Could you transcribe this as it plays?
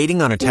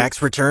Waiting on a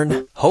tax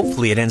return?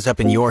 Hopefully it ends up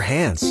in your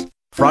hands.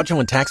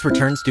 Fraudulent tax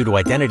returns due to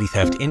identity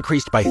theft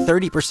increased by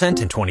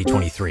 30% in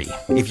 2023.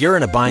 If you're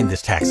in a bind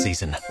this tax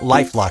season,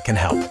 LifeLock can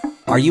help.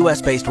 Our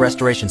U.S.-based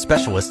restoration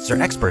specialists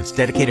are experts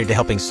dedicated to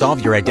helping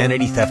solve your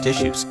identity theft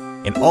issues.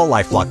 And all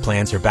LifeLock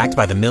plans are backed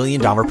by the $1 Million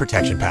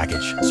Protection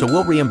Package. So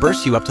we'll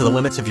reimburse you up to the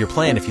limits of your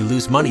plan if you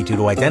lose money due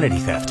to identity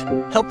theft.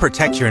 Help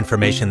protect your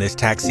information this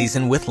tax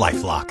season with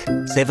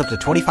LifeLock. Save up to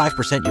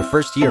 25% your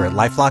first year at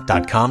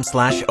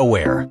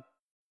LifeLock.com/aware.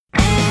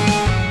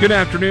 Good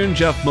afternoon,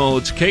 Jeff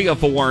Moats,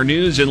 KFOR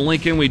News. In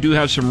Lincoln, we do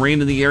have some rain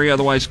in the area,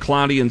 otherwise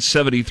cloudy and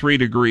 73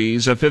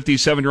 degrees. A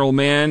 57-year-old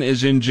man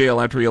is in jail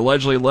after he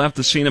allegedly left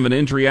the scene of an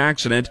injury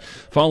accident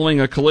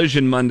following a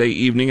collision Monday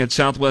evening at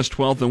Southwest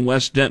 12th and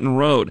West Denton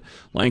Road.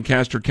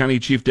 Lancaster County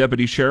Chief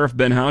Deputy Sheriff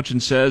Ben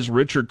Houchin says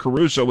Richard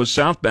Caruso was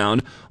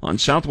southbound on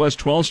Southwest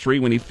 12th Street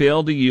when he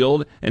failed to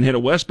yield and hit a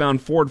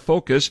westbound Ford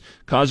Focus,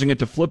 causing it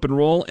to flip and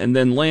roll and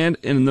then land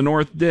in the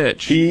north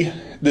ditch. He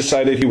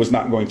decided he was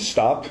not going to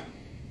stop,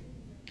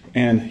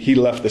 and he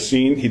left the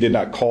scene. He did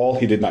not call.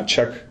 He did not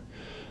check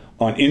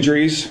on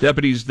injuries.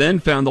 Deputies then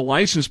found the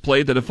license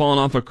plate that had fallen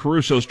off of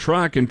Caruso's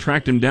truck and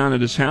tracked him down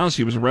at his house.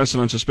 He was arrested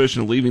on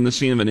suspicion of leaving the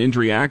scene of an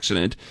injury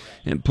accident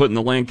and put in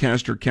the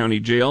Lancaster County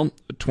Jail.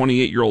 A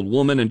 28-year-old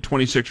woman and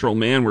 26-year-old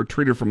man were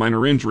treated for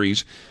minor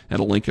injuries at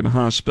a Lincoln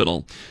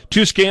hospital.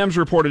 2 scams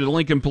reported to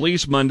Lincoln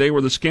Police Monday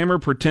where the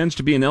scammer pretends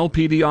to be an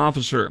LPD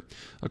officer.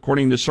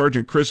 According to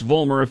Sergeant Chris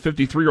Vollmer, a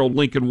 53-year-old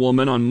Lincoln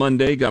woman on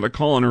Monday got a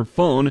call on her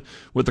phone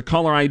with the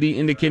caller ID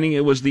indicating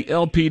it was the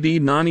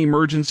LPD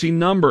non-emergency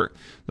number.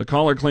 The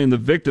caller claimed the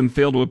victim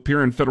failed to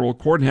appear in federal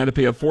court and had to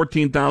pay a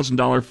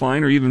 $14,000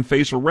 fine or even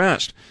face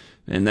arrest.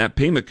 And that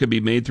payment could be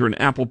made through an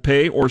Apple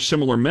Pay or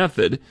similar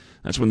method.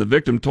 That's when the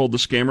victim told the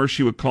scammer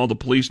she would call the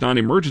police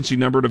non-emergency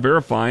number to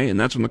verify, and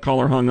that's when the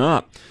caller hung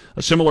up.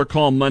 A similar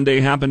call Monday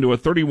happened to a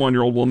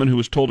 31-year-old woman who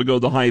was told to go to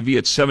the Hy-Vee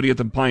at 70th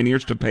and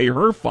Pioneers to pay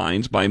her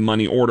fines by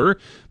money order,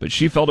 but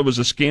she felt it was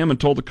a scam and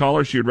told the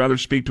caller she would rather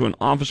speak to an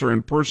officer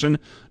in person.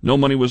 No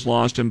money was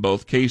lost in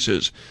both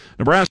cases.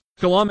 Nebraska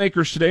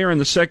lawmakers today are in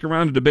the second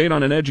round of debate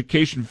on an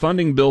education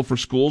funding bill for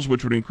schools,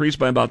 which would increase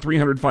by about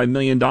 $305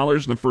 million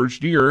in the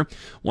first year.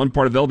 One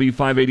part of LB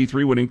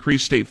 583 would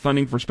increase state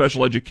funding for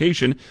special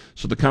education,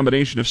 so the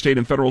combination of state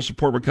and federal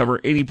support would cover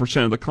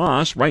 80% of the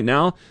cost. Right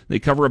now, they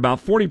cover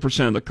about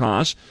 40% of the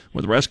cost,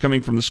 with the rest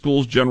coming from the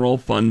school's general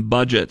fund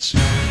budgets.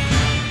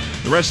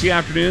 The rest of the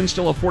afternoon,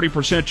 still a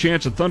 40%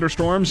 chance of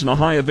thunderstorms and a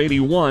high of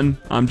 81.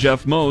 I'm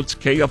Jeff Moats,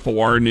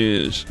 KFOR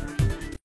News.